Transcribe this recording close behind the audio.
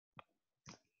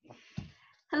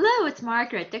Hello, it's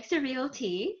Margaret, Dexter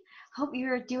Realty. Hope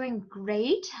you're doing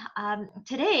great.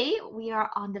 Today we are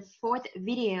on the fourth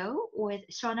video with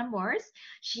Shawna Moores.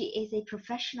 She is a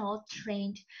professional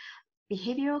trained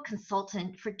behavioral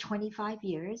consultant for 25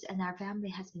 years, and our family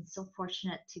has been so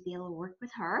fortunate to be able to work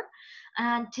with her.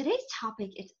 And today's topic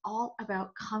is all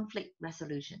about conflict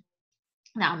resolution.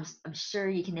 Now, I'm sure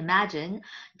you can imagine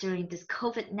during this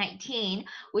COVID-19,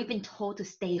 we've been told to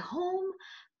stay home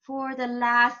for the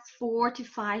last 4 to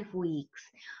 5 weeks,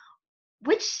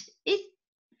 which is,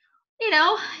 you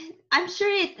know, I'm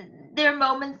sure there are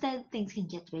moments that things can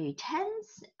get very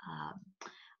tense,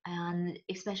 and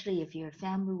especially if you're a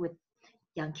family with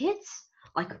young kids,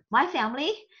 like my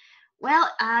family, well,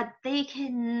 they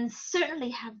can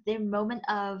certainly have their moment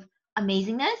of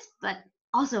amazingness, but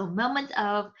also moments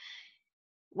of,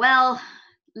 well,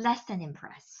 less than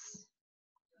impressed,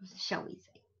 shall we say.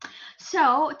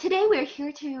 So today we're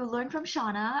here to learn from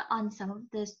Shawna on some of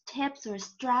the tips or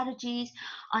strategies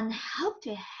on how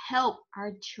to help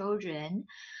our children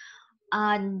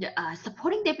on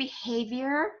supporting their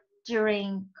behavior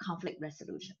during conflict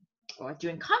resolution or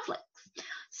during conflicts.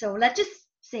 So let's just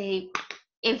say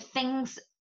if things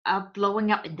are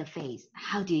blowing up in the face,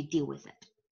 how do you deal with it?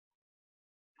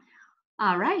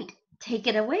 All right, take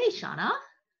it away, Shawna.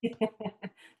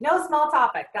 No small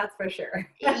topic, that's for sure.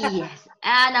 Yes,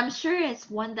 and I'm sure it's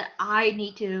one that I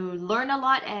need to learn a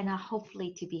lot and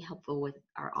hopefully to be helpful with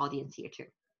our audience here too.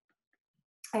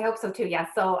 I hope so too, yes.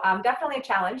 So definitely a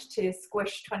challenge to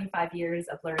squish 25 years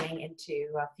of learning into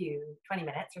a few 20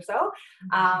 minutes or so.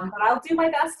 But I'll do my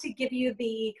best to give you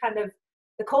the kind of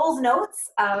the Coles notes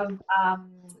of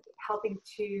helping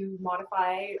to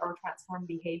modify or transform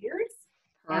behaviors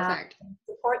and Perfect.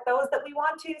 support those that we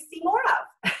want to see more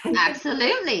of.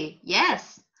 Absolutely.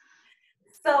 Yes.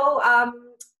 So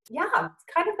yeah,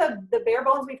 kind of the bare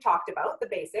bones we've talked about, the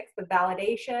basics, the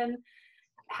validation,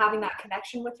 having that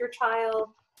connection with your child,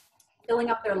 filling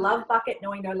up their love bucket,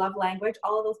 knowing their love language,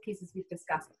 all of those pieces we've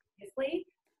discussed previously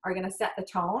are going to set the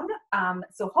tone.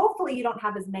 So hopefully you don't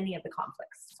have as many of the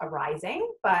conflicts arising,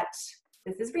 but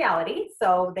this is reality.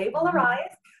 So they will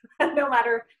arise no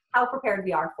matter how prepared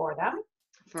we are for them.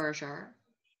 For sure.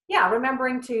 Yeah,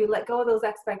 remembering to let go of those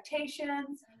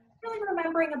expectations, really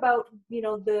remembering about,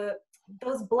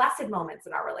 those blessed moments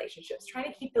in our relationships,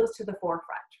 trying to keep those to the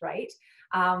forefront, right?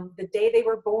 The day they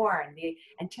were born, the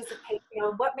anticipation,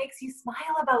 what makes you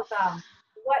smile about them,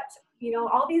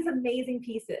 all these amazing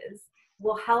pieces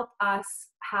will help us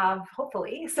have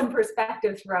hopefully some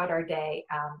perspective throughout our day,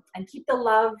 and keep the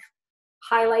love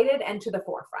highlighted and to the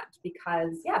forefront,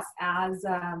 because yes, as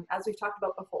we've talked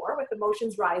about before, with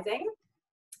emotions rising,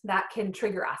 that can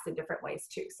trigger us in different ways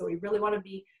too. So we really want to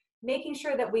be making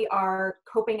sure that we are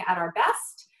coping at our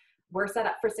best. We're set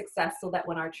up for success so that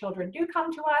when our children do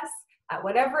come to us at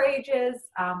whatever ages,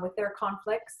 with their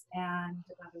conflicts, and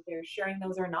whether they're sharing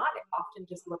those or not, it often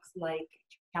just looks like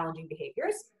challenging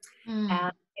behaviors.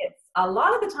 And it's a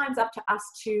lot of the times up to us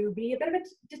to be a bit of a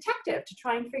detective to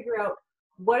try and figure out,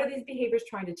 what are these behaviors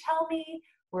trying to tell me?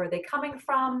 Where are they coming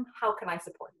from? How can I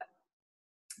support them?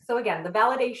 So again, the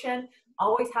validation,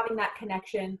 always having that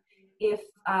connection. If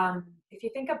you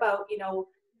think about,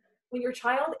 when your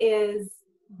child is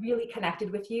really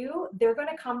connected with you, they're going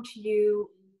to come to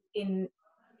you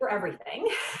for everything.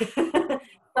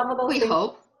 Some of those We things,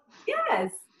 hope.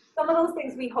 yes, some of those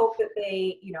things we hope that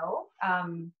they,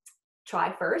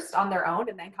 try first on their own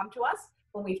and then come to us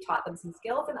when we've taught them some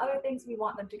skills, and other things we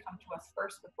want them to come to us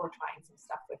first before trying some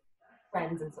stuff with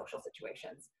friends and social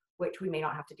situations, which we may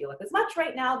not have to deal with as much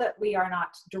right now that we are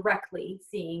not directly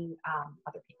seeing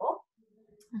other people,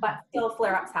 but still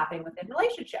flare-ups happening within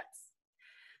relationships.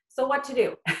 So what to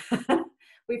do?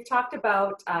 We've talked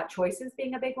about choices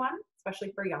being a big one,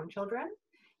 especially for young children.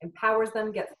 Empowers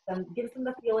them, gives them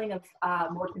the feeling of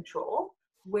more control,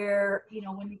 where,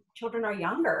 when children are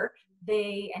younger,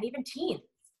 and even teens,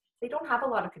 they don't have a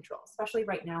lot of control, especially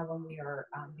right now when we are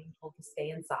being told to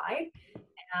stay inside.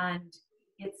 And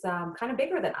it's kind of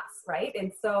bigger than us, right?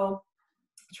 And so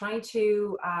trying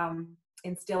to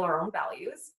instill our own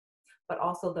values, but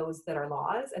also those that are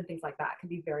laws and things like that, can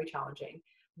be very challenging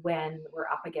when we're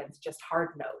up against just hard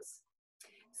no's.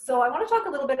 So I want to talk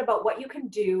a little bit about what you can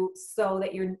do so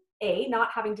that you're not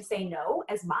having to say no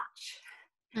as much,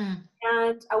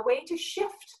 and a way to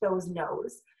shift those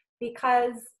no's,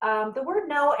 because the word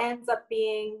no ends up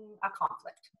being a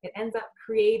conflict. It ends up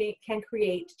can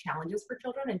create challenges for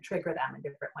children and trigger them in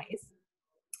different ways.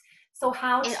 So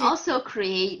It also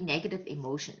create negative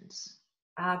emotions.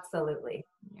 Absolutely.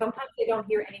 Sometimes they don't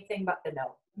hear anything but the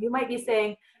no. You might be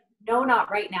saying, no,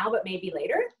 not right now, but maybe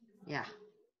later. Yeah.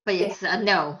 But it's a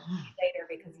no. Later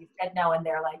because you've said no, and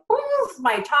they're like, "Oof,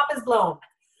 my top is blown."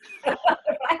 If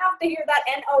I have to hear that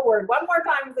N-O word one more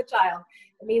time as a child,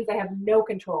 it means I have no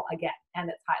control again, and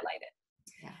it's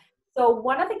highlighted. Yeah. So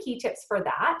one of the key tips for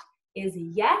that is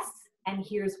yes, and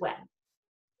here's when.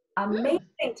 Amazing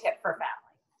tip for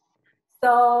family.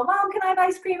 So, Mom, can I have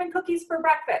ice cream and cookies for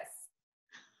breakfast?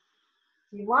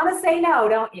 You want to say no,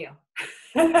 don't you?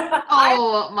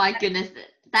 Oh my goodness.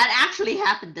 That actually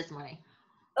happened this morning.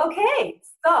 Okay,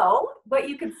 so what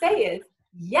you could say is,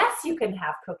 yes, you can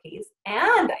have cookies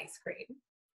and ice cream.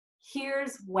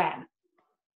 Here's when.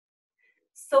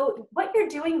 So what you're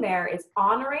doing there is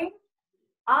honoring,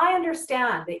 I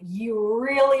understand that you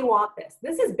really want this.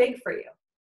 This is big for you.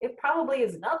 It probably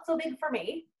is not so big for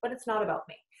me, but it's not about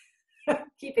me.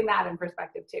 Keeping that in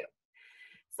perspective too.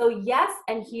 So yes,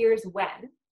 and here's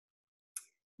when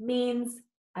means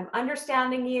I'm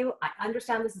understanding you. I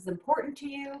understand this is important to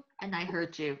you. And I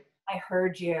heard you. I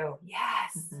heard you.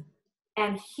 Yes.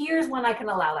 And here's when I can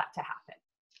allow that to happen.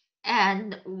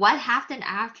 And what happened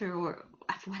afterwards,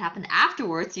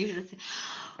 you should say,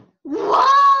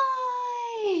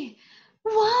 why?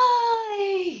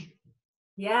 Why?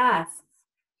 Yes.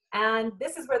 And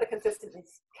this is where the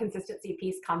consistency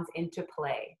piece comes into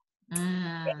play. You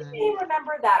may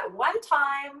remember that one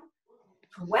time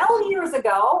 12 years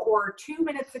ago, or 2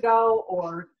 minutes ago,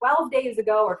 or 12 days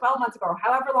ago, or 12 months ago, or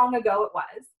however long ago it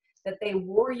was, that they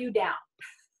wore you down.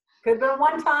 Could have been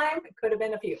one time, it could have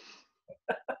been a few.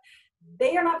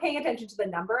 They are not paying attention to the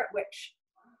number at which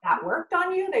that worked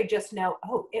on you. They just know,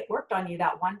 oh, it worked on you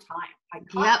that one time.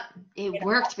 Yep, it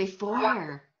worked before.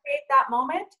 Create that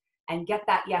moment and get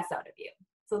that yes out of you.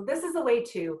 So this is a way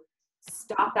to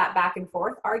stop that back and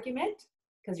forth argument,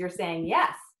 because you're saying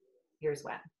yes, here's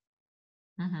when.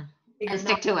 And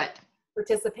stick to it.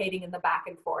 Participating in the back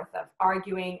and forth of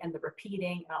arguing and the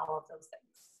repeating and all of those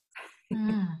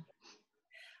things.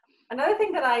 Another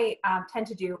thing that I tend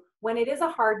to do when it is a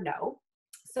hard no,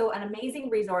 so an amazing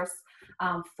resource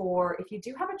for if you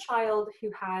do have a child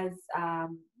who has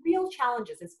real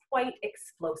challenges, is quite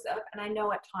explosive. And I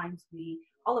know at times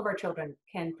all of our children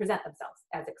can present themselves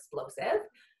as explosive,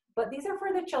 but these are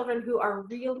for the children who are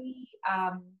really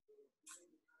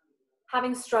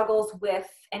having struggles with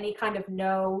any kind of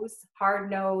no's,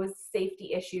 hard no's,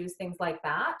 safety issues, things like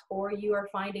that, or you are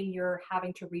finding you're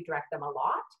having to redirect them a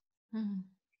lot.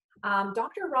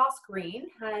 Dr. Ross Green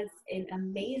has an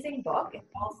amazing book.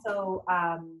 It's also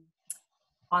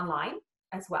online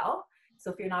as well.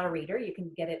 So if you're not a reader, you can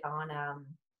get it on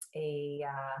a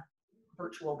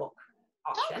virtual book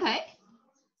option. Okay.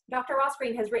 Dr. Ross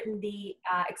Green has written The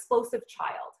Explosive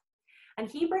Child,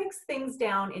 and he breaks things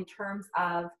down in terms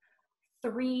of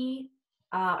three,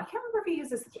 I can't remember if he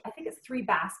uses, I think it's 3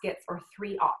 baskets or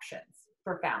 3 options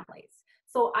for families.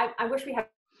 So I wish we had,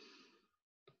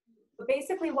 but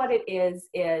basically what it is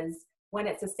when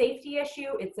it's a safety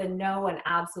issue, it's a no, an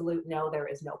absolute no, there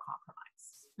is no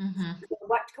compromise. So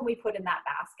what can we put in that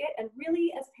basket? And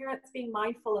really, as parents, being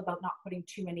mindful about not putting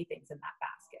too many things in that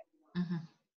basket.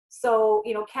 So,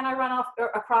 can I run off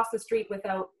across the street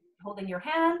without holding your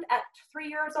hand at 3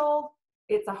 years old?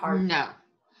 It's a hard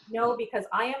no, because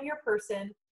I am your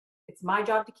person. It's my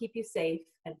job to keep you safe.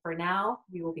 And for now,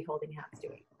 we will be holding hands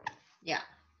doing it. Yeah,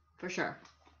 for sure.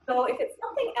 So if it's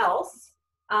something else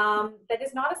that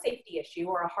is not a safety issue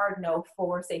or a hard no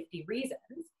for safety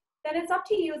reasons, then it's up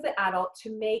to you as an adult to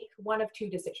make one of 2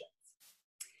 decisions.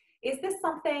 Is this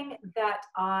something that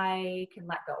I can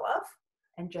let go of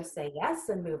and just say yes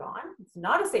and move on? It's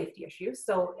not a safety issue,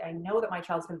 so I know that my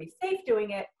child's going to be safe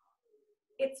doing it.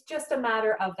 It's just a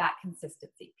matter of that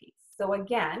consistency piece. So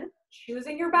again,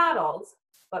 choosing your battles,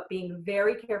 but being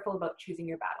very careful about choosing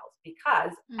your battles,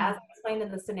 because as I explained in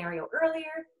the scenario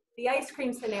earlier, the ice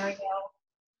cream scenario,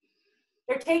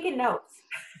 they're taking notes.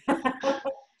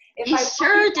 You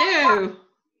sure do.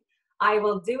 I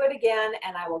will do it again,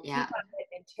 and I will keep on it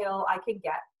until I can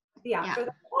get the answer that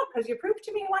I want, because you proved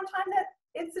to me one time that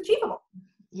it's achievable.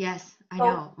 Yes, I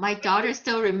know. My daughter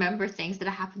still remembers things that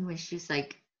happened when she's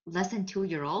like less than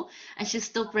 2-year-old, and she'll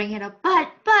still bring it up.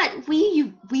 But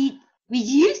we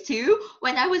used to,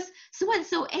 when I was so and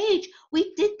so age,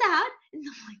 we did that. And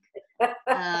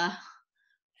I'm like,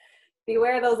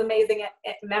 beware those amazing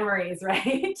memories,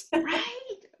 right?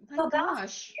 Right. So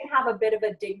gosh, you can have a bit of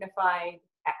a dignified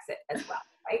exit as well,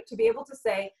 right? To be able to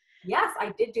say, yes,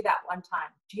 I did do that one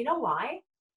time. Do you know why?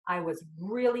 I was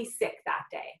really sick that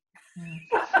day.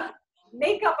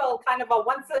 Make up a kind of a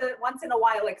once in a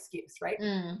while excuse, right?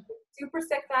 Super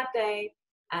sick that day,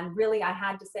 and really I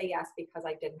had to say yes because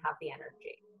I didn't have the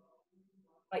energy.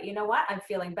 But you know what? I'm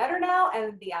feeling better now,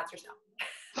 and the answer's no.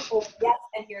 Oh, yes,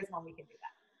 and here's when we can do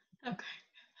that. Okay.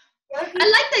 Other I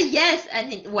people, like the yes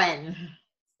and when.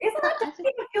 isn't that, doesn't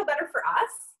it feel better for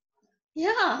us?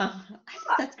 Yeah, I think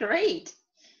that's great.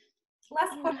 Less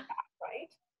Yeah. pushback, right?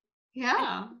 And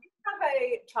Yeah. if you have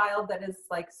a child that is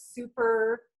like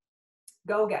super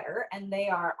go-getter and they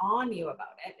are on you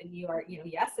about it, and you are,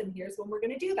 yes, and here's when we're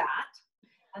going to do that.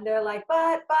 And they're like,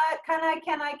 but, can I?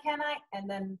 And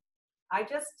then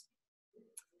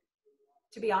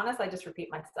to be honest, I just repeat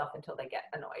myself until they get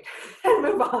annoyed and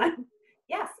move on.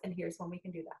 Yes, and here's when we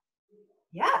can do that.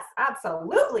 Yes,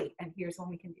 absolutely. And here's when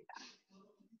we can do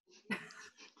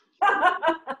that.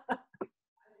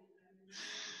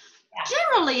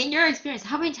 Generally, in your experience,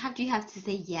 how many times do you have to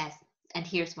say yes and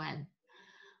here's when?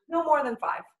 No more than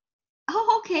 5.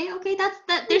 Oh, okay, okay.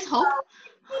 That. There's hope.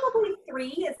 Probably 3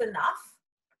 is enough.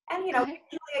 And Okay.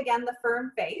 usually again, the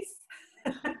firm face.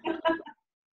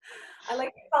 I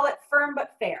like to call it firm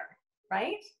but fair,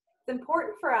 right? It's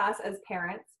important for us as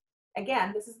parents.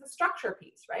 Again, this is the structure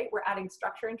piece, right? We're adding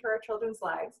structure into our children's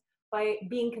lives by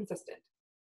being consistent.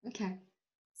 Okay.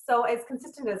 So as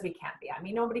consistent as we can be. I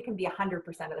mean, nobody can be 100% of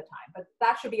the time, but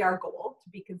that should be our goal, to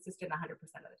be consistent 100% of the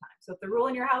time. So if the rule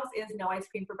in your house is no ice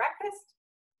cream for breakfast,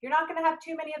 you're not going to have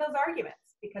too many of those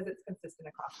arguments because it's consistent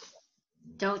across the board.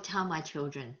 Don't tell my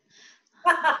children.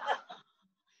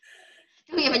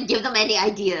 Don't even give them any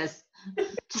ideas.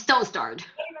 Just don't start.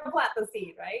 Don't even plant the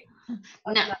seed, right?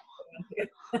 No.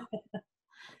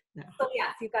 No. So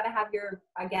yes, you've got to have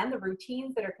the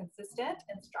routines that are consistent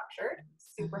and structured,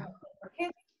 super helpful for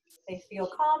kids. They feel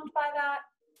calmed by that,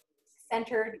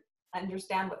 centered,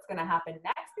 understand what's going to happen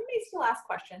next. They may still ask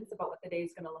questions about what the day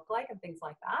is going to look like and things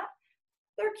like that.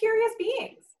 They're curious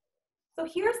beings. So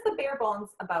here's the bare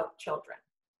bones about children.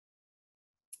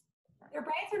 Their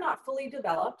brains are not fully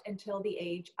developed until the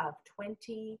age of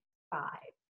 25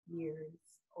 years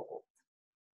old.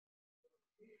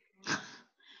 What?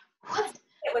 Let's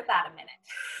sit with that a minute.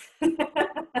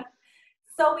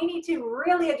 So we need to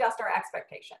really adjust our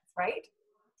expectations, right?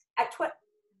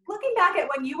 Looking back at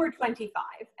when you were 25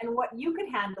 and what you could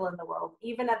handle in the world,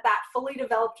 even at that fully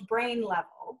developed brain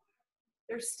level,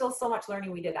 there's still so much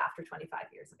learning we did after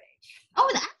 25 years of age.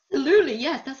 Oh, absolutely.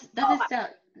 Yes, that is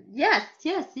that. Yes.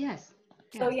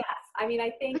 So yes, I mean,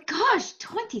 I think. But gosh,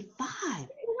 25. Isn't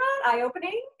that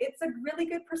eye-opening? It's a really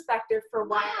good perspective for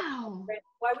why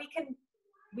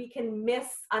we can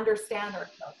misunderstand our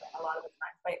children a lot of the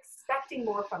times by expecting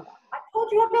more from them. I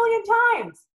told you a million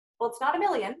times. Well, it's not a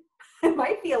million. It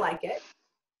might feel like it,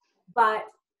 but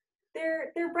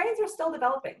their brains are still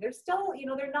developing. They're still,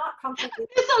 they're not comfortable. I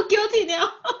feel so guilty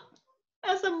now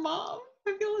as a mom.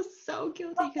 I feel so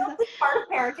guilty because That's part of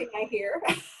parenting, I hear.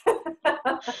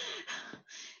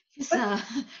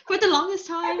 For the longest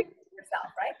time,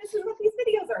 yourself, right? This is what these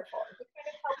videos are for. To kind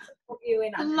of help support you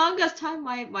in the longest time,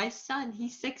 my son,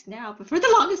 he's 6 now, but for the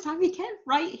longest time, he can't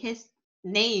write his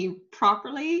name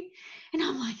properly, and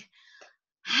I'm like,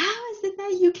 how is it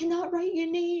that you cannot write your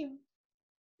name?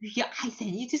 Yeah, I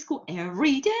send you to school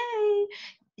every day.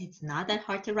 It's not that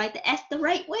hard to write the S the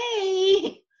right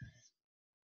way.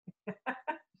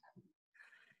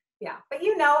 Yeah, but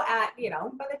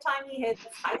by the time he hits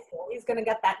high school, he's going to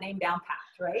get that name down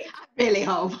pat, right? I really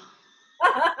hope.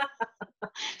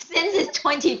 Since it's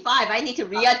 25, I need to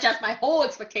readjust my whole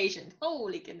expectations.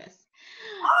 Holy goodness.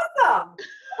 Awesome.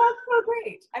 That's so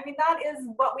great. I mean, that is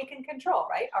what we can control,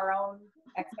 right? Our own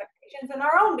expectations and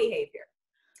our own behavior.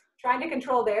 Trying to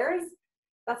control theirs,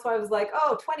 that's why I was like,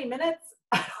 20 minutes?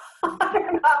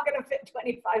 I'm not going to fit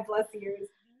 25 plus years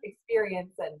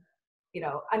experience and,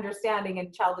 understanding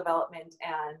and child development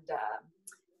and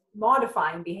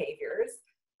modifying behaviors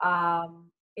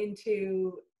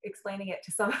into explaining it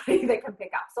to somebody that can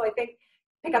pick up. So I think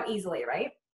pick up easily,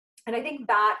 right? And I think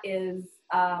that is,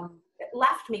 it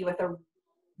left me with a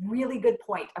really good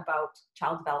point about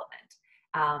child development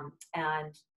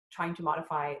and trying to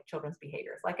modify children's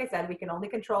behaviors. Like I said, we can only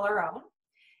control our own.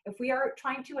 If we are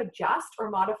trying to adjust or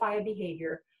modify a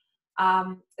behavior,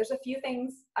 there's a few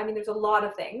things, there's a lot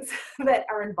of things that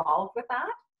are involved with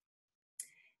that.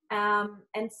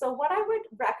 And so what I would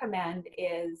recommend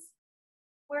is,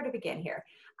 where to begin here?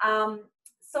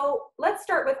 So let's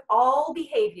start with all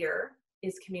behavior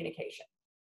is communication.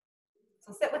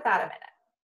 So sit with that a minute.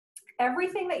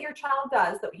 Everything that your child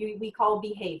does that we call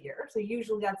behavior, so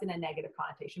usually that's in a negative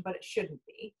connotation, but it shouldn't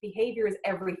be. Behavior is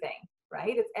everything,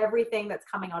 right? It's everything that's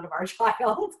coming out of our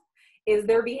child is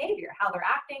their behavior, how they're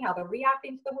acting, how they're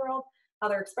reacting to the world, how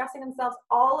they're expressing themselves.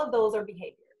 All of those are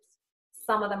behaviors.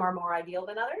 Some of them are more ideal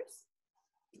than others.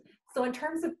 So in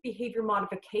terms of behavior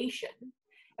modification,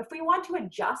 if we want to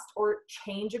adjust or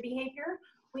change a behavior,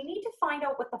 we need to find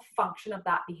out what the function of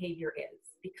that behavior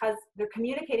is because they're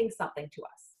communicating something to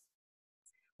us.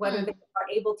 whether they are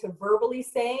able to verbally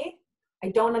say, I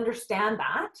don't understand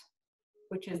that,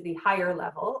 which is the higher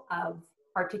level of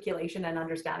articulation and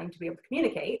understanding to be able to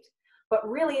communicate. But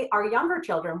really, our younger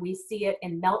children, we see it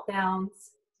in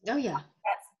meltdowns. Oh, yeah.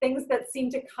 That's things that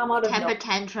seem to come out of Temper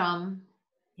tantrum.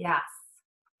 Yes.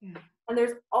 Yeah. And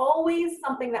there's always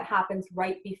something that happens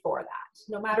right before that.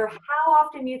 No matter how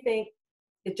often you think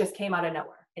it just came out of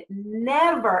nowhere. It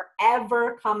never,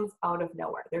 ever comes out of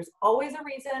nowhere. There's always a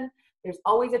reason. There's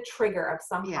always a trigger of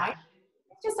some kind.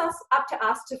 It's just up to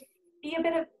us to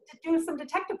do some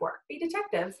detective work, be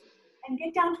detectives, and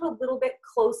get down to a little bit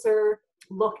closer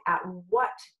look at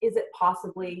what is it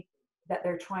possibly that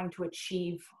they're trying to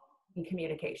achieve in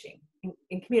communication,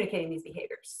 in communicating these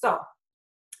behaviors. So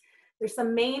there's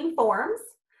some main forms.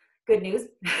 Good news.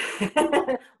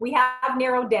 We have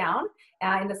narrowed down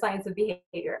in the science of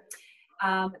behavior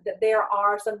that there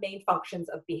are some main functions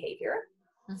of behavior.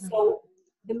 So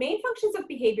the main functions of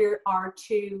behavior are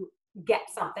to get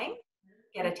something,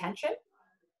 get attention,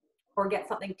 or get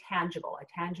something tangible, a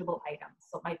tangible item.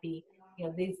 So it might be,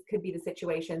 these could be the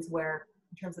situations where,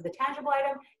 in terms of the tangible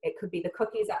item, it could be the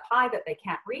cookies up high that they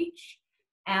can't reach,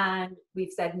 and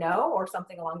we've said no, or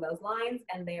something along those lines,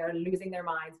 and they are losing their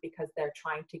minds because they're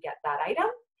trying to get that item,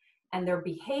 and their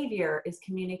behavior is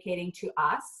communicating to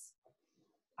us,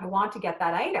 I want to get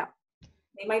that item.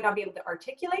 They might not be able to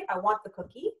articulate, I want the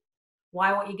cookie.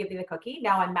 Why won't you give me the cookie?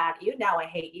 Now I'm mad at you. Now I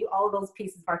hate you. All of those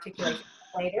pieces of articulation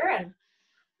later, and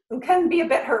it can be a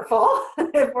bit hurtful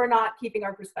if we're not keeping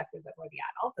our perspective that we're the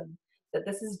adult and that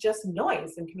this is just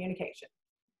noise in communication.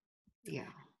 Yeah.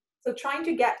 So trying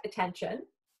to get attention,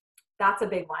 that's a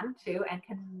big one too, and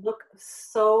can look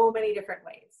so many different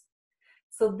ways.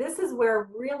 So this is where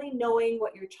really knowing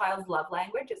what your child's love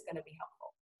language is going to be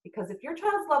helpful. Because if your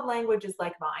child's love language is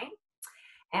like mine,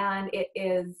 and it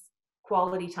is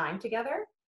quality time together,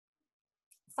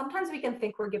 sometimes we can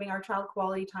think we're giving our child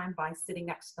quality time by sitting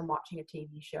next to them watching a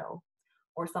TV show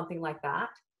or something like that.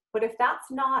 But if that's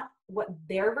not what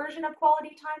their version of quality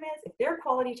time is, if their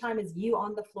quality time is you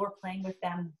on the floor playing with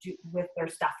them, with their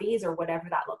stuffies or whatever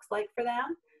that looks like for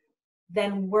them,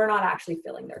 then we're not actually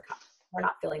filling their cup. We're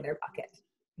not filling their bucket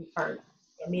or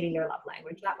meeting their love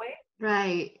language that way.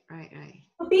 Right.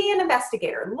 So be an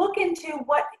investigator. Look into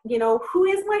who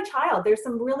is my child? There's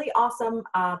some really awesome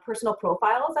personal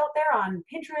profiles out there on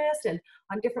Pinterest and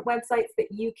on different websites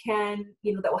that you can,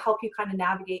 that will help you kind of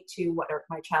navigate to what are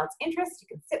my child's interests. You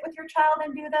can sit with your child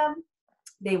and do them.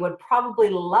 They would probably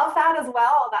love that as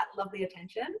well, all that lovely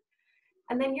attention.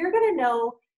 And then you're going to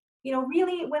know,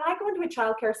 really when I go into a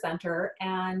childcare center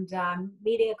and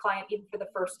meeting a client even for the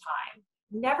first time,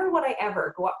 never would I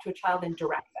ever go up to a child and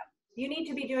direct them. You need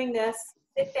to be doing this,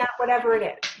 sit down, whatever it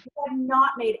is. I have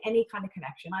not made any kind of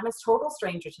connection. I'm a total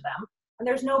stranger to them, and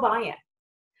there's no buy-in.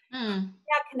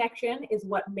 That connection is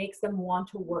what makes them want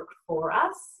to work for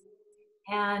us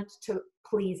and to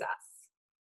please us.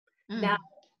 Now,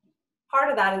 part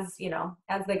of that is,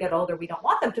 as they get older, we don't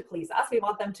want them to please us. We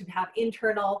want them to have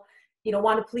internal,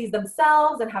 want to please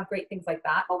themselves and have great things like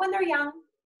that. But when they're young,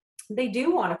 they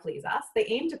do want to please us. They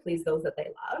aim to please those that they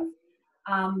love.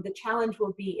 The challenge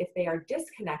will be if they are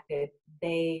disconnected,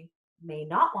 they may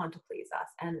not want to please us.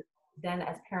 And then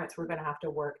as parents, we're going to have to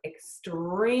work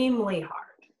extremely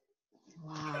hard.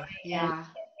 Wow. Yeah.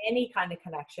 Any kind of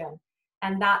connection.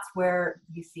 And that's where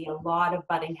you see a lot of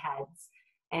butting heads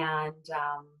and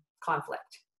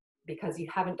conflict, because you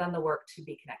haven't done the work to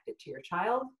be connected to your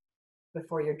child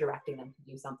before you're directing them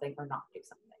to do something or not do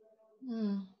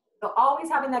something. So always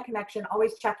having that connection,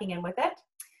 always checking in with it.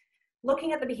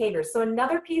 Looking at the behaviors. So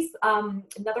another piece,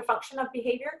 another function of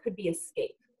behavior could be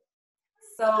escape.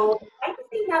 So I was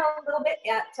seeing that a little bit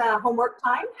at homework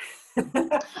time.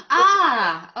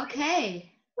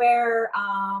 Okay. Where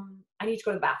I need to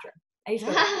go to the bathroom.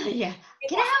 Yeah.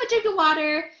 Can I have a drink of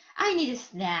water? I need a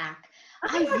snack.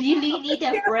 I really need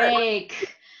a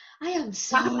break. I am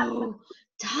so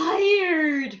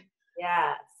tired.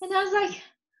 Yes. And I was like,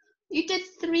 you did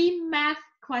 3 math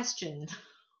questions.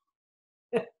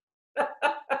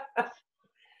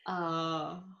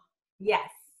 Yes.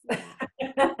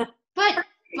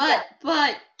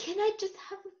 But can I just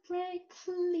have a break,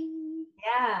 please?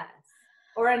 Yes.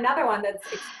 Or another one that's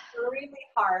extremely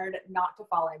hard not to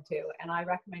fall into, and I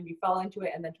recommend you fall into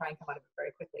it and then try and come out of it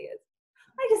very quickly, is,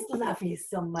 I just love you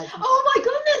so much. Oh my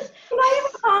goodness. Can I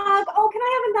have a hug? Oh, can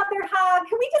I have another hug?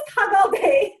 Can we just hug all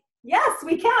day? Yes,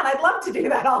 we can. I'd love to do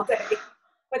that all day.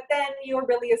 But then you're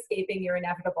really escaping your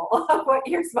inevitable of what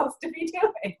you're supposed to be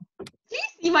doing. Do you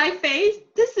see my face?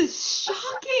 This is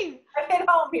shocking. I've been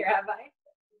home here, have I?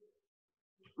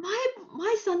 My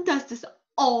My son does this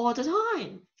all the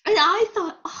time. And I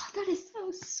thought, oh, that is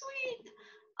so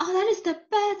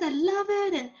I love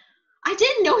it. And I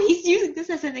didn't know he's using this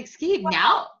as an escape.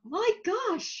 Now, my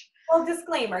gosh. Well,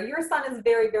 disclaimer, your son is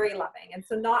very, very loving. And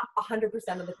so not 100%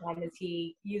 of the time is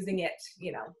he using it,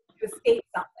 you know, to escape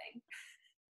something.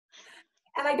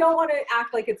 And I don't want to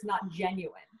act like it's not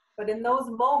genuine, but in those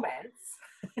moments,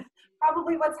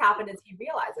 probably what's happened is he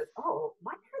realizes, oh,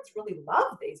 my parents really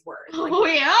love these words. Like, Oh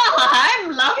yeah,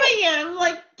 I'm loving it. I'm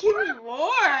like, give me more.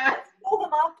 let's pull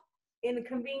them up in a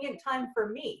convenient time for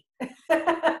me.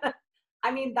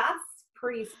 I mean, that's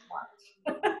pretty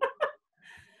smart.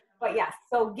 But yes,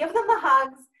 so give them the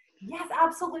hugs. Yes,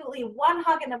 absolutely. One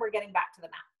hug and then we're getting back to the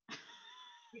mat.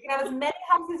 You can have as many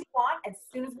hugs as you want. As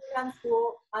soon as we're done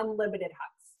school, unlimited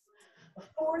hugs.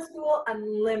 Before school,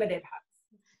 unlimited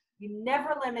hugs. You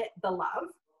never limit the love,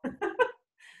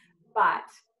 but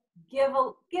give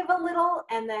a little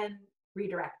and then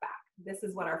redirect back. This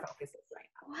is what our focus is right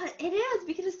now. Well, it is,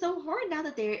 because it's so hard now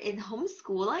that they're in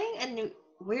homeschooling and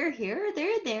we're here,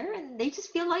 they're there, and they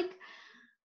just feel like,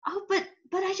 oh, but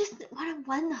I just want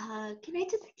one hug. Can I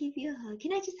just give you a hug?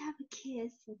 Can I just have a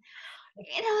kiss? And,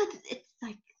 you know, it's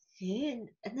like, and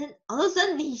then all of a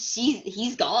sudden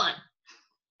he's gone.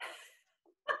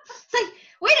 It's like,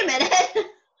 wait a minute,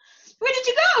 where did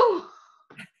you go?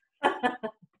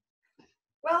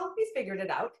 Well, he's figured it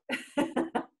out.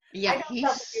 Yeah, I don't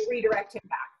know if you redirect him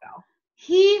back though.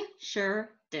 He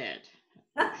sure did.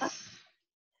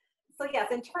 So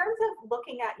yes, in terms of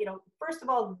looking at, you know, first of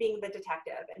all, being the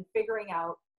detective and figuring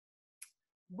out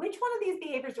which one of these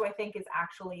behaviors do I think is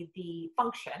actually the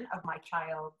function of my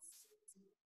child's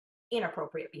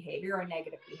inappropriate behavior or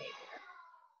negative behavior.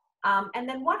 And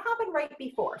then what happened right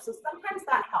before. So sometimes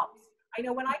that helps. I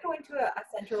know when I go into a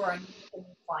center or a new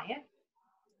client,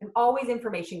 I'm always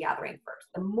information gathering first.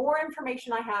 The more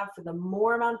information I have for the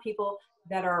more amount of people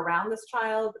that are around this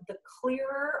child, the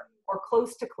clearer or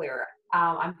close to clearer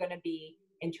I'm going to be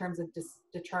in terms of just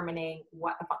determining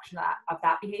what the function of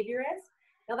that behavior is.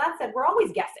 Now that said, we're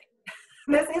always guessing.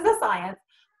 This is a science,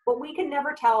 but we can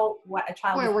never tell what a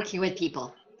child We're working with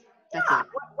people. That's yeah, it.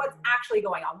 what's actually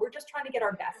going on. We're just trying to get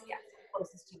our best guess,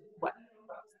 closest to what's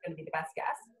going to be the best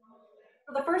guess.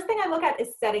 So the first thing I look at is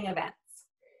setting events.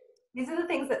 These are the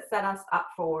things that set us up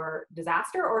for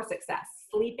disaster or success.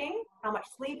 Sleeping, how much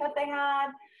sleep have they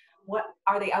had? What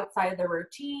are they outside of their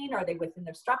routine? Are they within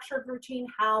their structured routine?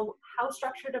 How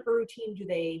structured of a routine do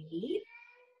they need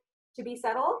to be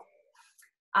settled?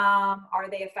 Are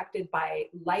they affected by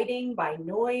lighting, by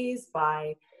noise,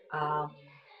 by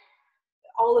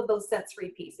all of those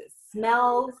sensory pieces?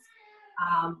 Smells,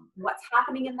 what's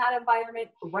happening in that environment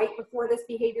right before this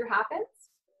behavior happens?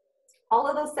 All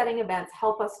of those setting events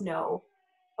help us know,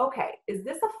 okay, is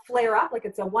this a flare up? Like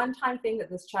it's a one-time thing that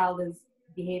this child is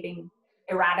behaving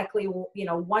erratically, you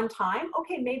know, one time.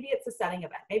 Okay, maybe it's a setting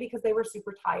event. Maybe because they were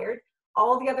super tired.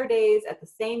 All the other days at the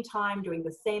same time doing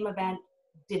the same event,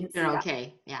 didn't see that.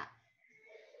 Okay, yeah.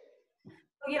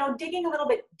 So, you know, digging a little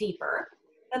bit deeper.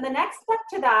 And the next step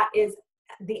to that is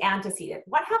the antecedent.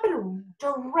 What happened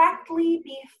directly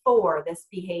before this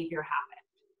behavior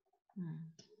happened?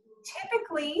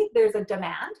 Typically, there's a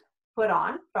demand put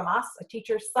on from us, a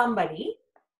teacher, somebody,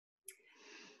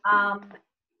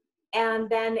 and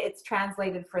then it's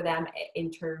translated for them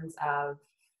in terms of,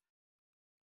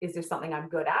 is there something I'm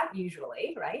good at?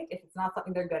 Usually, right? If it's not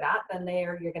something they're good at, then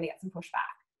you're going to get some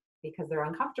pushback because they're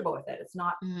uncomfortable with it. It's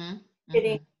not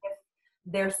fitting with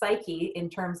their psyche in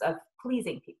terms of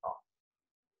pleasing people.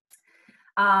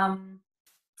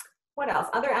 What else?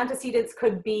 Other antecedents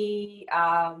could be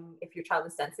if your child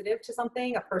is sensitive to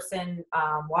something, a person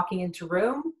walking into a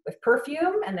room with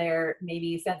perfume and they're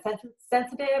maybe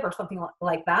sensitive or something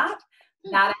like that.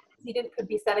 That antecedent could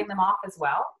be setting them off as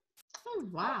well. Oh,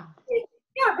 wow.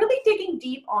 Yeah, really digging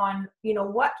deep on, you know,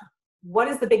 what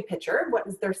is the big picture? What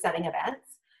is their setting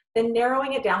events? Then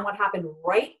narrowing it down, what happened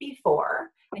right before.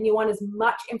 And you want as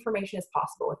much information as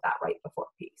possible with that right before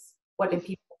piece. What did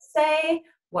people say?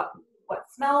 What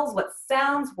smells, what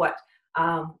sounds,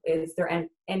 is there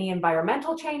any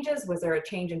environmental changes? Was there a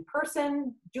change in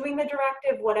person doing the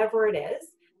directive? Whatever it is,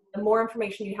 the more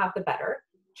information you have, the better.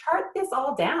 Chart this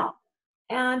all down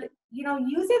and, you know,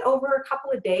 use it over a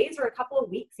couple of days or a couple of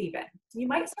weeks even. You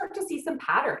might start to see some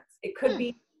patterns. It could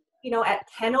be, you know, at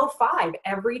 10:05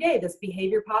 every day, this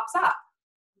behavior pops up.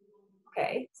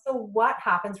 Okay, so what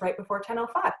happens right before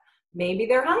 10:05? Maybe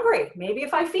they're hungry. Maybe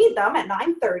if I feed them at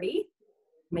 9:30,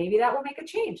 maybe that will make a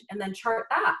change, and then chart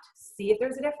that, see if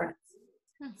there's a difference.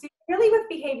 So really with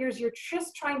behaviors, you're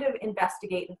just trying to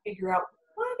investigate and figure out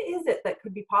what is it that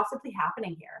could be possibly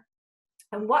happening here?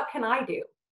 And what can I do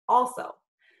also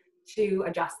to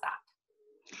adjust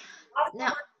that?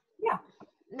 Now, Yeah.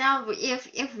 now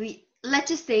if we let's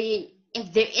just say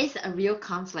if there is a real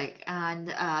conflict and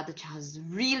the child is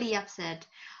really upset,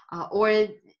 or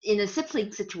in a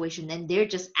sibling situation and they're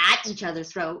just at each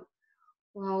other's throat,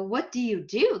 well, what do you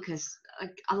do? Because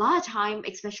a lot of time,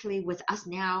 especially with us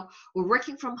now, we're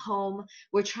working from home,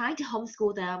 we're trying to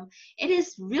homeschool them. It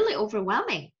is really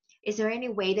overwhelming. Is there any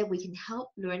way that we can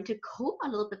help learn to cope a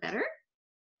little bit better?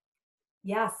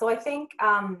 Yeah, so I think,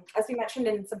 as we mentioned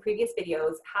in some previous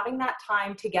videos, having that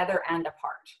time together and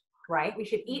apart, right? We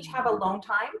should each have alone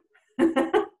time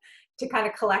to kind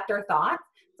of collect our thoughts.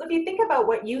 So if you think about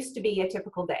what used to be a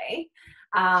typical day,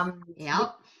 we,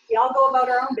 Yep. we all go about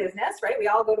our own business, right? We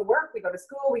all go to work, we go to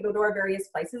school, we go to our various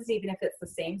places, even if it's the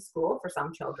same school for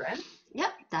some children.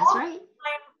 Yep, that's All right.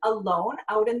 time alone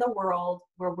out in the world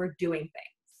where we're doing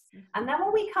things. And then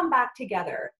when we come back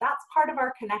together, that's part of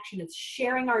our connection, is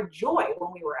sharing our joy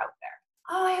when we were out there.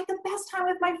 Oh, I had the best time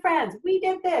with my friends. We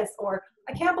did this. Or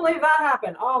I can't believe that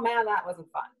happened. Oh man, that wasn't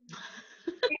fun.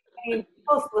 I mean,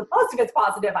 most of it's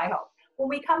positive, I hope. When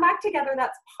we come back together,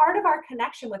 that's part of our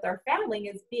connection with our family,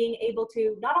 is being able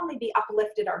to not only be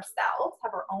uplifted ourselves,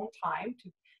 have our own time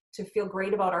to feel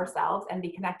great about ourselves and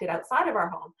be connected outside of our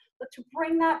home, but to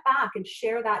bring that back and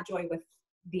share that joy with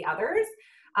the others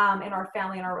in our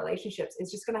family and our relationships is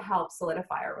just going to help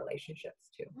solidify our relationships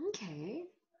too. Okay.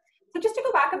 So just to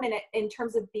go back a minute in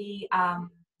terms of the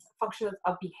function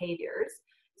of behaviors.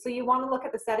 So you want to look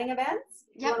at the setting events.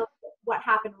 You Yep. want to look at what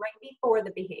happened right before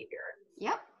the behavior.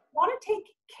 Yep. You want to take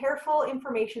careful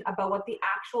information about what the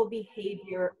actual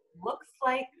behavior looks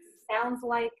like, sounds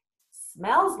like,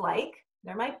 smells like.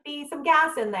 There might be some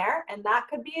gas in there, and that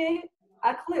could be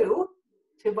a clue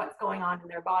to what's going on in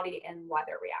their body and why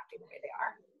they're reacting the way they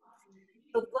are.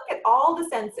 So look at all the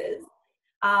senses,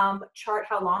 chart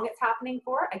how long it's happening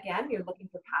for. Again, you're looking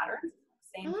for patterns.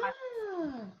 Same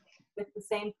time with the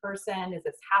same person. Is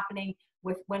this happening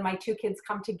with when my two kids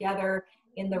come together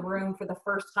in the room for the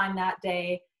first time that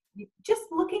day? Just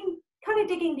looking, kind of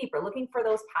digging deeper, looking for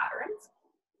those patterns.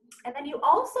 And then you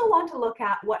also want to look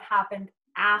at what happened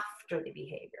after the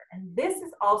behavior. And this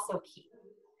is also key.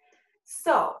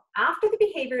 So after the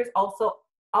behavior is also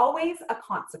always a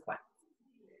consequence.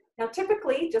 Now,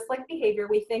 typically, just like behavior,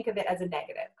 we think of it as a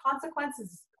negative.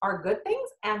 Consequences are good things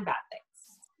and bad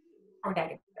things, or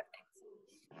negative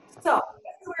things. So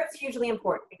this is where it's hugely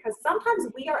important, because sometimes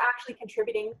we are actually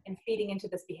contributing and feeding into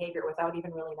this behavior without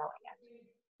even really knowing it.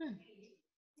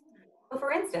 So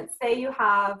for instance, say you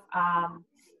have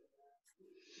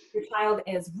your child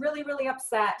is really, really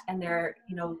upset, and they're,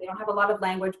 they don't have a lot of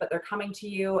language, but they're coming to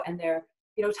you and they're,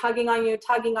 tugging on you,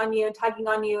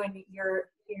 and you're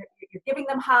giving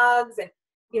them hugs, and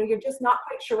you're just not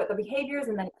quite sure what the behavior is,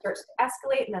 and then it starts to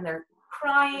escalate, and then they're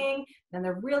crying, and then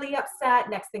they're really upset.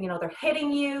 Next thing you know, they're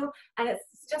hitting you, and it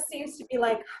just seems to be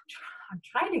like, I'm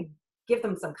trying to give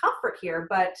them some comfort here,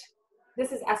 but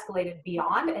this is escalated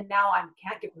beyond, and now I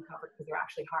can't give them comfort because they're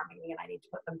actually harming me, and I need to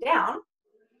put them down.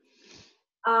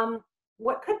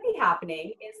 What could be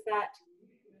happening is that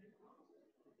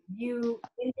you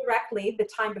indirectly, the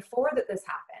time before that this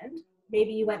happened,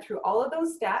 maybe you went through all of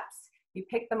those steps, you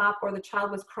picked them up, or the child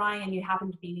was crying and you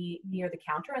happened to be near the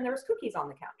counter and there was cookies on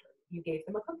the counter. You gave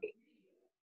them a cookie.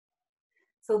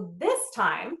 So this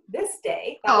time, this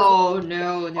day,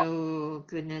 no,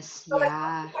 goodness, so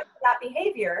yeah. that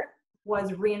behavior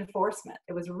was reinforcement.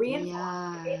 It was reinforced.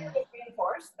 Yeah. The behavior was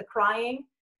reinforced, the crying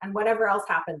and whatever else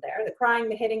happened there, the crying,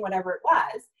 the hitting, whatever it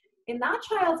was. In that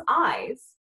child's eyes,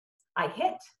 I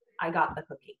hit, I got the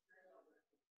cookie.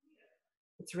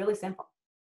 It's really simple.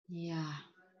 Yeah.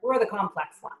 We're the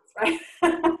complex ones, right?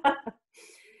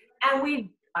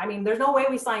 And there's no way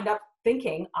we signed up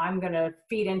thinking I'm going to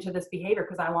feed into this behavior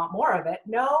because I want more of it.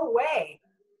 No way.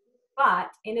 But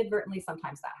inadvertently,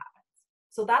 sometimes that happens.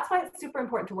 So that's why it's super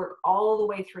important to work all the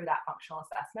way through that functional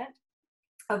assessment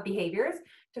of behaviors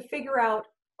to figure out,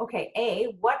 okay,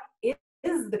 A, what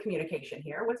is the communication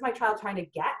here? What is my child trying to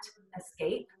get,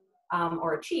 escape,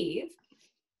 or achieve?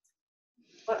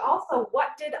 But also,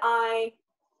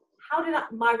 how did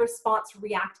my response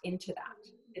react into that?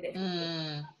 Did it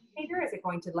behavior? Is it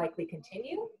going to likely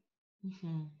continue?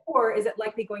 Mm-hmm. Or is it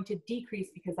likely going to decrease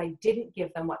because I didn't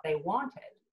give them what they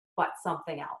wanted, but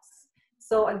something else?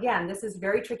 So again, this is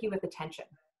very tricky with attention,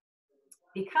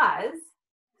 because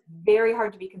very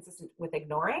hard to be consistent with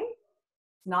ignoring.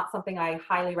 It's not something I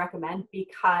highly recommend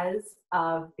because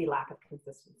of the lack of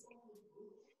consistency.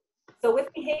 So with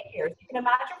behaviors, you can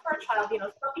imagine for a child,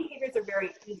 some behaviors are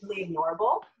very easily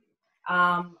ignorable,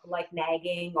 like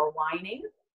nagging or whining.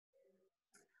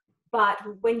 But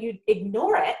when you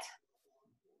ignore it,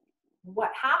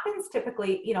 what happens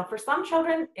typically, for some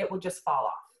children, it will just fall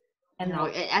off. And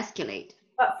it escalate.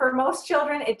 But for most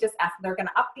children, it just they're going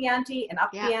to up the ante and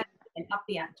up the ante and up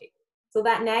the ante. So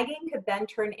that nagging could then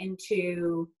turn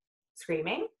into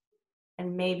screaming.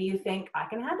 And maybe you think, I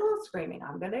can handle screaming.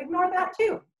 I'm going to ignore that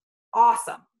too.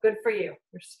 Awesome. Good for you.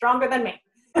 You're stronger than me.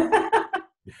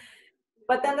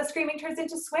 But then the screaming turns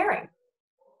into swearing.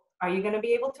 Are you going to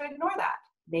be able to ignore that?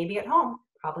 Maybe at home,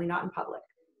 probably not in public.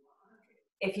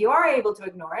 If you are able to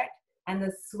ignore it and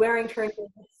the swearing turns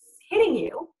into hitting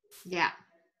you,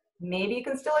 maybe you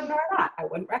can still ignore that. I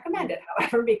wouldn't recommend it,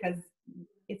 however, because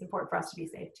it's important for us to be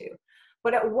safe too.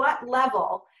 But at what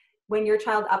level, when your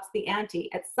child ups the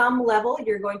ante, at some level,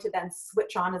 you're going to then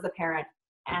switch on as a parent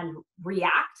and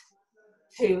react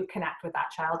to connect with that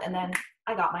child. And then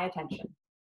I got my attention.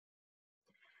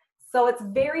 So it's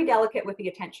very delicate with the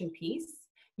attention piece.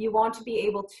 You want to be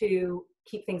able to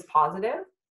keep things positive.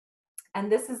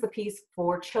 And this is the piece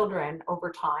for children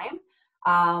over time.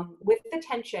 With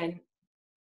attention,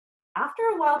 after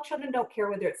a while, children don't care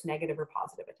whether it's negative or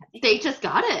positive attention. They just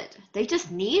got it. They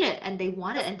just need it, and they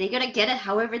want it, and they're gonna get it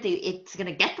however it's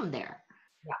gonna get them there.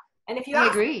 Yeah. And if you I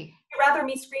ask agree. them, would you rather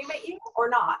me scream at you or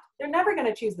not, they're never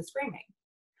gonna choose the screaming.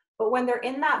 But when they're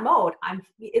in that mode,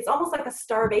 it's almost like a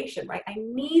starvation, right? I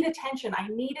need attention. I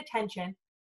need attention.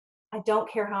 I don't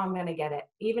care how I'm gonna get it,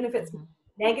 even if it's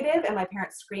negative and my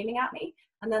parents screaming at me.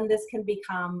 And then this can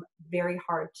become very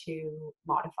hard to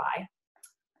modify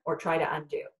or try to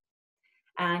undo.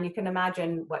 And you can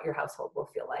imagine what your household will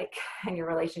feel like and your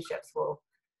relationships will,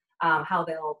 how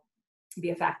they'll be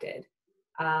affected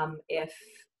if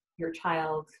your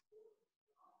child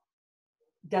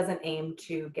doesn't aim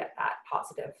to get that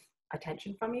positive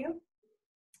attention from you.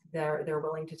 They're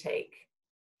willing to take.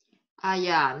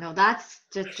 No, that's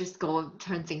just go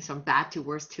turn things from bad to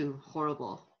worse to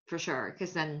horrible for sure.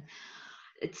 Because then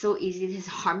it's so easy to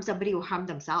harm somebody or harm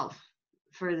themselves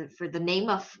for the name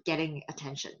of getting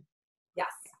attention. Yes.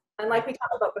 And like we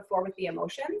talked about before with the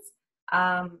emotions,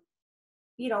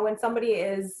 when somebody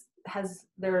has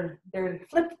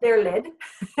flipped their lid,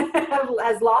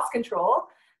 has lost control,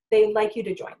 they like you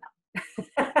to join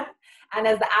them. And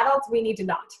as the adults, we need to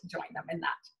not join them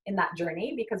in that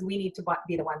journey, because we need to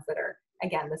be the ones that are,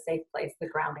 again, the safe place, the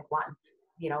grounding one.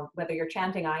 Whether you're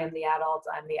chanting, I am the adult,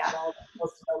 I'm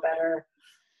supposed to know better.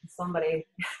 Somebody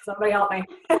help me.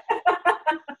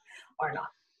 Or not.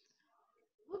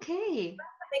 Okay.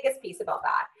 That's the biggest piece about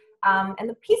that. And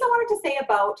the piece I wanted to say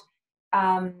about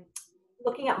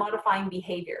looking at modifying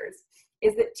behaviors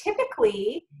is that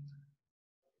typically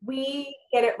we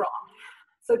get it wrong.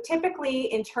 So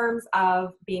typically, in terms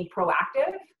of being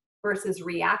proactive versus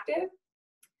reactive,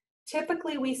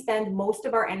 typically we spend most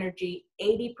of our energy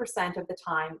 80% of the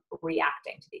time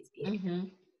reacting to these behaviors.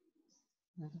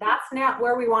 That's not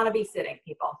where we want to be sitting,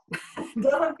 people.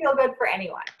 Doesn't feel good for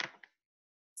anyone.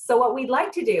 So what we'd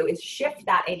like to do is shift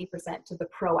that 80% to the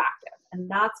proactive. And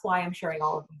that's why I'm sharing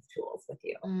all of these tools with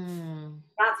you.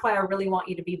 That's why I really want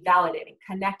you to be validating,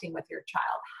 connecting with your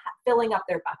child, filling up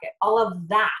their bucket. All of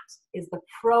that is the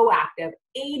proactive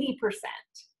 80%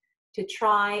 to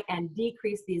try and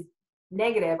decrease these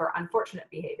negative or unfortunate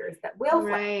behaviors that will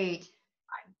Right.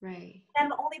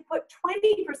 And only put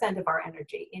 20% of our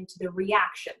energy into the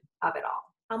reaction of it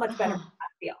all. How much better does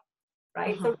that feel?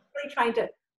 Right? So really trying to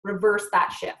reverse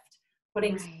that shift,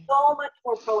 putting so much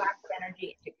more proactive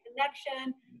energy into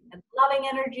connection and loving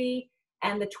energy,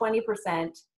 and the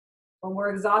 20% when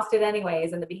we're exhausted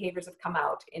anyways and the behaviors have come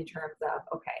out in terms of,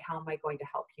 okay, how am I going to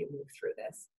help you move through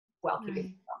this while keeping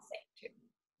yourself safe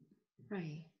too?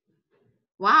 Right.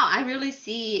 Wow, I really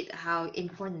see how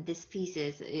important this piece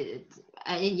is.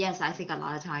 And yes, I think a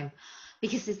lot of time,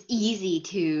 because it's easy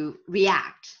to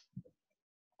react.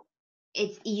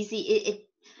 It's easy.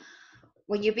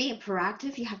 When you're being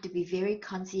proactive, you have to be very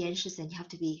conscientious, and you have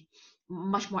to be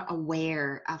much more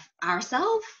aware of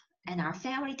ourselves and our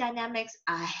family dynamics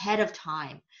ahead of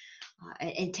time.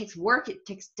 It takes work, it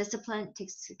takes discipline, it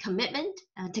takes commitment,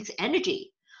 and it takes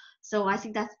energy. So I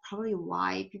think that's probably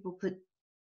why people put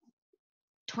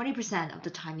 20% of the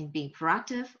time in being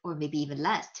proactive, or maybe even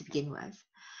less to begin with.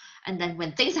 And then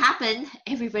when things happen,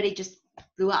 everybody just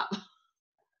blew up.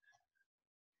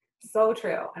 So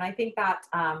true. And I think that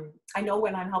I know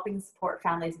when I'm helping support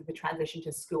families with the transition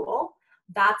to school,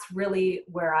 that's really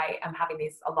where I am having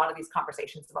a lot of these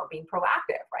conversations about being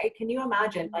proactive, right? Can you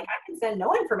imagine, like, I can send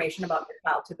no information about your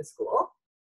child to the school,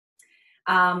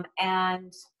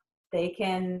 and they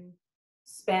can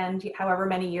spend however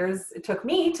many years it took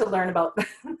me to learn about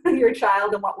your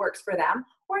child and what works for them,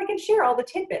 or I can share all the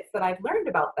tidbits that I've learned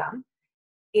about them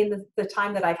in the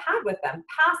time that I've had with them,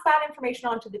 pass that information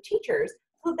on to the teachers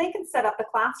so they can set up the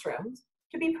classrooms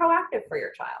to be proactive for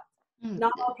your child. Mm.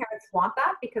 Not all parents want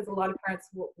that, because a lot of parents,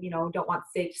 don't want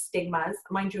stigmas.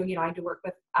 Mind you, I do work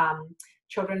with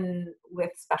children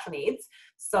with special needs.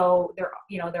 So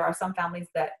there are some families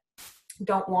that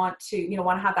don't want to,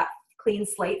 want to have that clean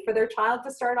slate for their child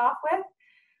to start off with,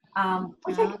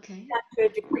 which I Okay. get that to a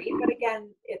degree. But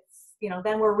again, it's,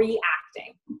 then we're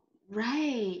reacting.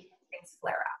 Right. Things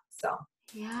flare up. So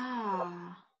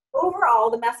Yeah. overall,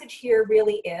 the message here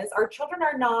really is our children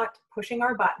are not pushing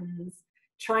our buttons,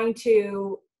 trying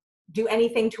to do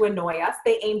anything to annoy us.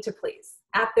 They aim to please.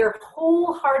 At their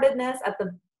wholeheartedness, at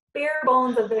the bare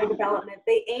bones of their development,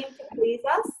 they aim to please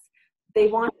us. They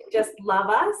want to just love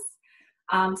us.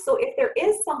 So if there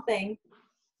is something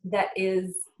that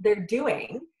they're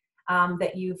doing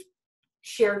that you've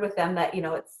shared with them that,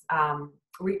 it's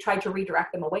tried to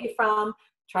redirect them away from,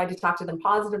 tried to talk to them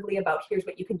positively about here's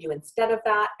what you can do instead of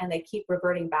that, and they keep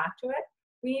reverting back to it,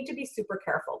 we need to be super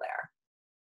careful there.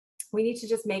 We need to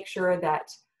just make sure that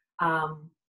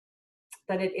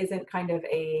that it isn't kind of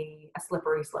a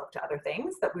slippery slope to other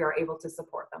things, that we are able to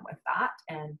support them with that.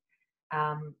 And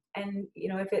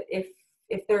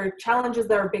if there are challenges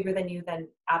that are bigger than you, then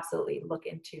absolutely look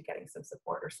into getting some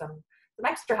support or some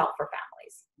extra help for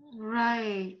families.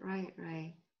 Right.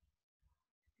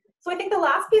 So I think the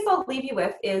last piece I'll leave you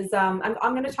with is I'm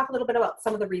going to talk a little bit about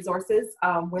some of the resources,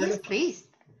 Yes, please.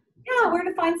 where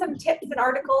to find some tips and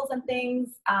articles and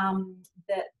things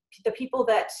that the people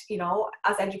that,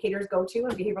 us educators go to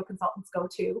and behavioral consultants go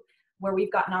to, where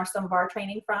we've gotten some of our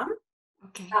training from.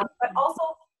 Okay. But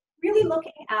also really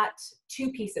looking at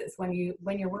two pieces when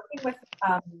you're working with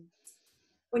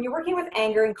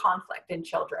anger and conflict in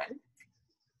children.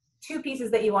 Two pieces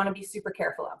that you want to be super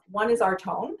careful of. One is our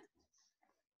tone.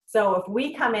 So if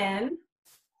we come in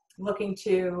looking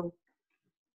to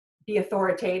be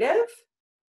authoritative,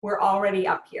 we're already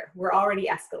up here. We're already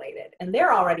escalated, and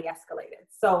they're already escalated.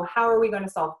 So how are we going to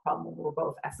solve the problem when we're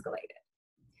both escalated?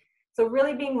 So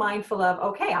really being mindful of,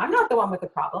 okay, I'm not the one with the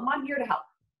problem. I'm here to help.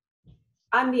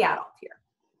 I'm the adult here.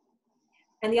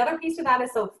 And the other piece of that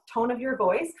is, so tone of your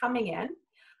voice coming in.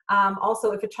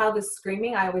 Also, if a child is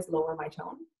screaming, I always lower my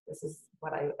tone. This is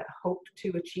what I hope to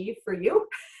achieve for you.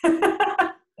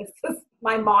 This is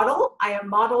my model. I am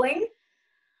modeling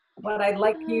what I'd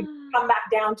like you to come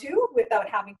back down to without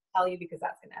having to tell you, because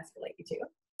that's going to escalate you too.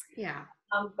 Yeah.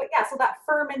 But yeah, so that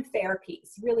firm and fair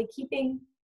piece, really keeping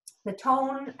the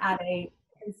tone at a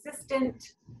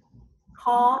consistent,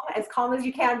 as calm as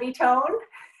you can be tone,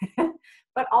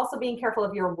 but also being careful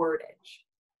of your wordage.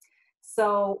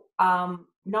 So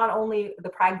not only the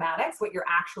pragmatics, what you're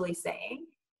actually saying,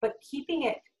 but keeping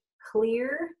it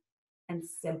clear and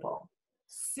simple,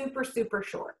 super, super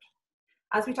short.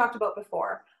 As we talked about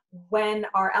before, when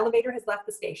our elevator has left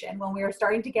the station, when we are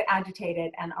starting to get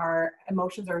agitated and our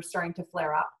emotions are starting to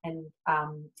flare up and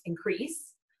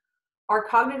increase, our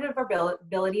cognitive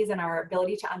abilities and our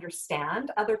ability to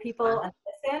understand other people and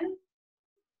listen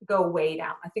go way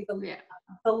down. I think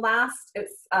the last,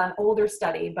 it's an older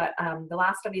study, but the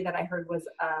last study that I heard was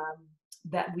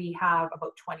that we have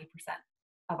about 20%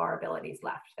 of our abilities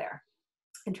left there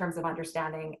in terms of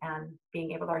understanding and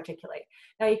being able to articulate.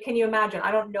 Now, can you imagine?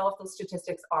 I don't know if those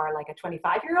statistics are like a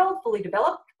 25-year-old fully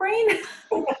developed brain.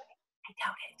 I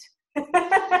doubt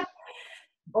it.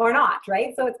 Or not,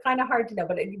 right? So it's kind of hard to know,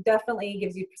 but it definitely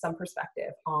gives you some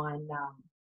perspective on,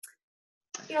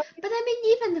 But I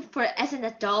mean, even as an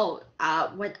adult,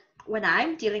 when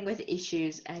I'm dealing with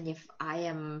issues, and if I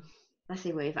am, let's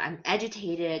say, if I'm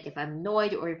agitated, if I'm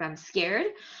annoyed, or if I'm scared,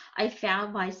 I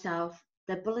found myself,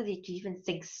 the ability to even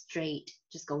think straight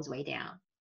just goes way down.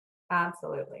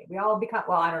 Absolutely. We all become,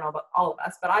 well, I don't know about all of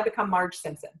us, but I become Marge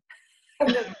Simpson.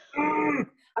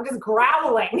 I'm just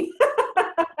growling.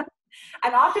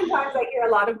 And oftentimes I hear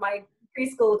a lot of my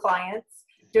preschool clients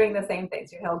doing the same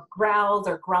things, growls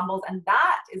or grumbles, and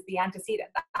that is the antecedent.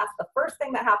 That's the first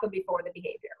thing that happened before the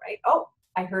behavior, right? Oh,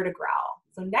 I heard a growl.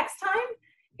 So next time,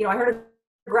 I heard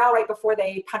a growl right before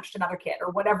they punched another kid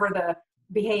or whatever the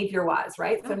behavior was,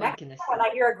 right? So next time when I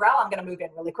hear a growl, I'm going to move in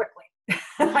really quickly.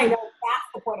 I know that's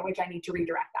the point at which I need to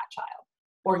redirect that child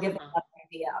or give them an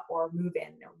idea or move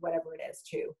in or whatever it is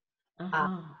to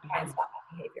try and stop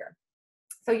that behavior.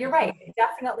 So you're right.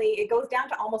 It goes down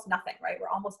to almost nothing, right? We're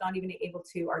almost not even able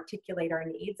to articulate our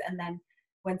needs. And then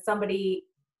when somebody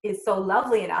is so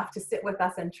lovely enough to sit with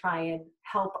us and try and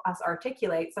help us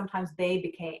articulate, sometimes they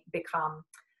become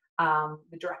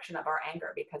the direction of our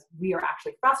anger, because we are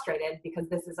actually frustrated because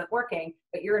this isn't working,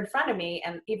 but you're in front of me.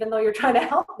 And even though you're trying to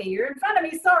help me, you're in front of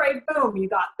me. Sorry, boom, you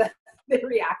got the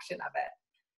reaction of it.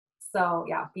 So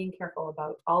yeah, being careful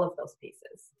about all of those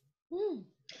pieces.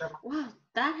 Wow,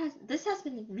 this has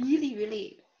been really,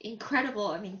 really incredible.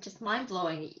 I mean, just mind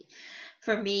blowing.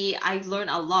 For me, I learned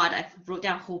a lot. I wrote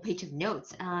down a whole page of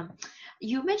notes.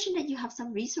 You mentioned that you have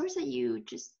some resource that you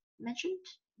just mentioned.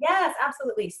 Yes,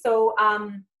 absolutely. So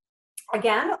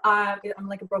again, I'm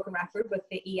like a broken record with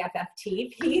the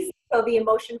EFFT piece. So the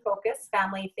emotion focused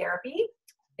family therapy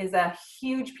is a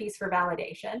huge piece for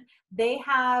validation. They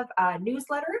have a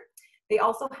newsletter. They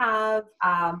also have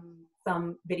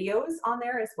some videos on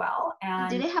there as well. Do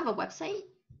And they have a website?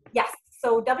 yes,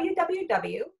 so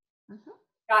Mhm.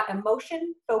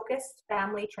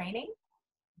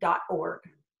 www.emotionfocusedfamilytraining.org.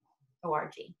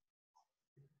 O-R-G.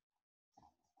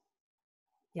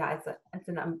 Yeah, it's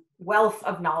a wealth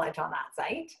of knowledge on that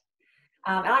site.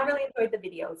 And I really enjoyed the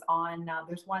videos on,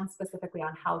 there's one specifically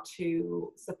on how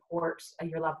to support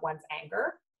your loved one's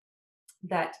anger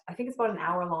that I think is about an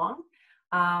hour long.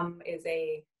 Is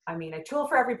a tool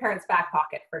for every parent's back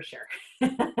pocket for sure.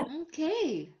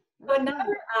 Okay. So Okay.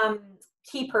 another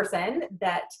key person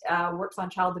that works on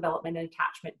child development and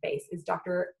attachment base is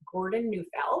Dr. Gordon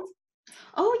Neufeld.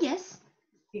 Oh, yes.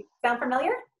 You sound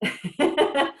familiar?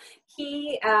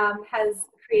 He has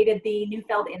created the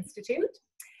Neufeld Institute,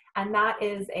 and that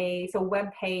is a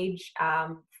web page,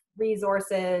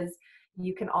 resources.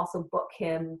 You can also book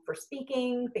him for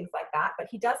speaking, things like that. But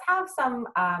he does have some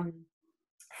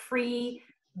free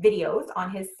videos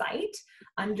on his site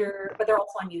but they're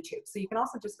also on YouTube. So you can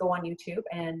also just go on YouTube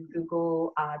and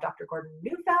Google Dr. Gordon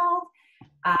Neufeld,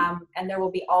 and there will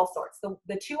be all sorts.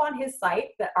 The two on his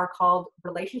site that are called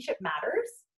Relationship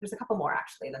Matters, there's a couple more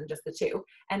actually than just the two,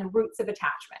 and Roots of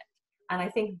Attachment. And I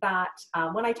think that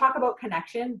when I talk about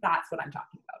connection, that's what I'm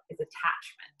talking about, is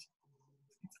attachment.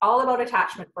 It's all about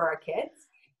attachment for our kids.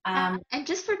 And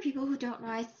just for people who don't know,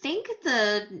 I think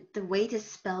the way to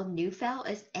spell Neufeld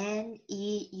is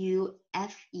Neufeld.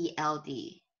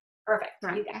 Perfect.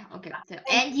 Correct? You get Yeah, okay. that. So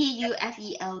And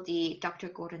Neufeld, Dr.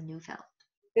 Gordon Neufeld.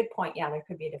 good point. Yeah, there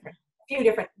could be a few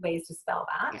different ways to spell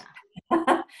Yeah.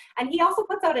 that. And he also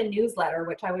puts out a newsletter,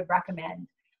 which I would recommend,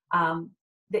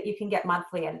 that you can get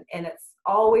monthly. And it's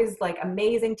always like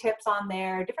amazing tips on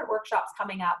there, different workshops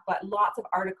coming up, but lots of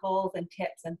articles and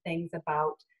tips and things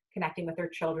about connecting with their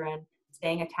children,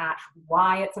 staying attached,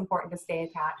 why it's important to stay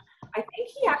attached. I think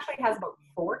he actually has about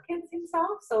 4 kids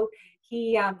himself. So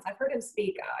I've heard him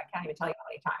speak, I can't even tell you how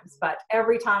many times, but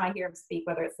every time I hear him speak,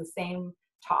 whether it's the same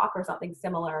talk or something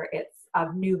similar, it's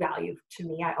of new value to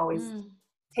me. I always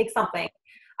take something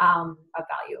of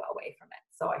value away from it.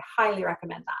 So I highly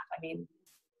recommend that. I mean,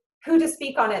 who to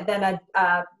speak on it than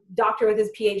a doctor with his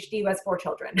PhD who has 4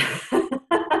 children.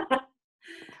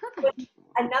 Perfect.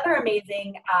 Another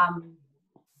amazing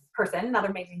person, another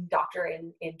amazing doctor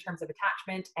in terms of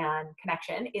attachment and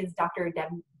connection is Dr.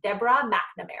 Deborah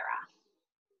McNamara.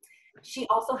 She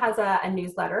also has a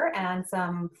newsletter and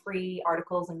some free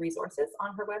articles and resources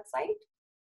on her website,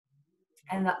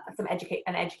 and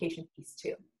an education piece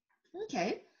too.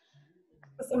 Okay.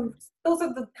 Those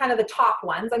are the kind of the top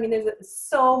ones. I mean, there's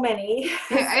so many.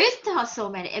 There is not so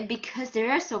many, and because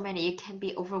there are so many, it can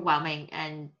be overwhelming,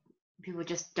 and people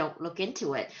just don't look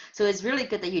into it. So it's really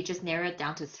good that you just narrow it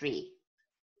down to 3.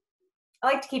 I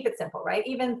like to keep it simple, right?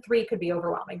 Even 3 could be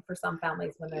overwhelming for some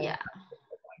families when they're Yeah.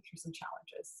 going through some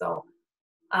challenges. So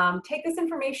take this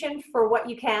information for what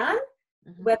you can,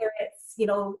 whether it's,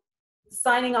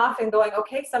 signing off and going,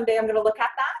 okay, someday I'm going to look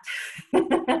at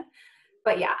that.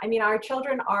 But yeah, I mean, our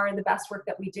children are the best work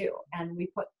that we do, and we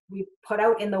put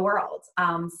out in the world.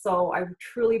 So I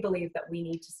truly believe that we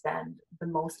need to spend the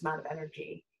most amount of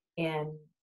energy in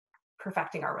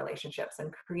perfecting our relationships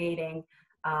and creating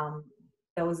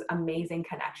those amazing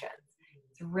connections.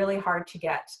 It's really hard to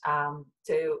get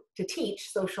to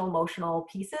teach social emotional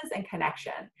pieces and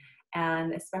connection,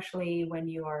 and especially when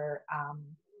you're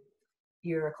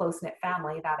a close-knit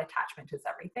family, that attachment is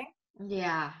everything.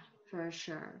 Yeah, for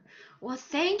sure. Well,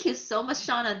 thank you so much,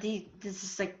 Shawna. This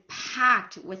is like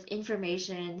packed with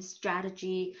information,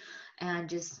 strategy, and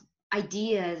just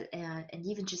ideas, and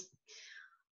even just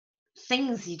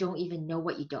things you don't even know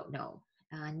what you don't know.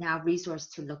 Now resource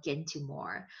to look into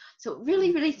more. So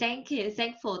really, really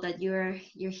thankful that you're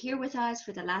here with us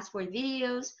for the last 4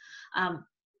 videos.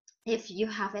 If you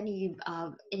have any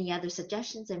other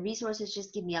suggestions and resources,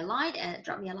 just give me a line and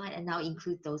drop me a line, and I'll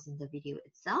include those in the video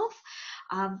itself.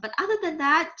 But other than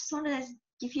that, just want to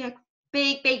give you a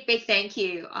big, big, big thank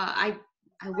you. I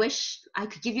wish I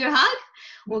could give you a hug.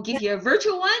 We'll give you a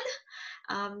virtual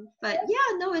one. But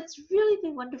yeah, no, it's really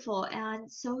been wonderful,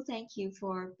 and so thank you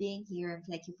for being here, and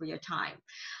thank you for your time.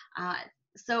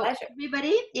 So Pleasure.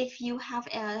 everybody, if you have,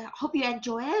 hope you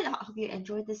enjoy it. I hope you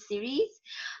enjoyed this series,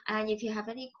 and if you have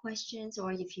any questions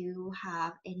or if you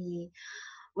have any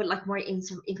would like more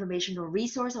information or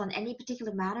resource on any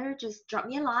particular matter, just drop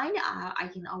me a line. I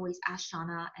can always ask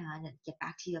Shawna and get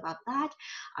back to you about that.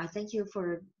 Thank you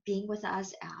for being with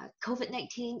us.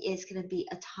 COVID-19 is going to be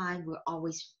a time we'll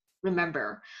always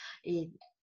remember. It,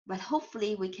 but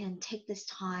hopefully we can take this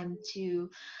time to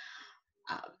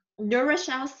uh, nourish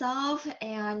ourselves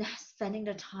and spending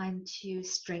the time to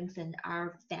strengthen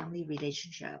our family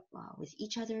relationship with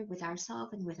each other, with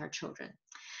ourselves, and with our children.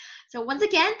 So once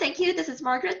again, thank you. This is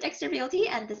Margaret, Dexter Realty,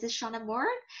 and this is Shawna Moore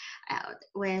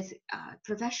with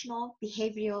professional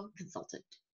behavioral consultant.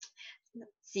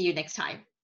 See you next time.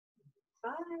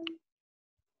 Bye.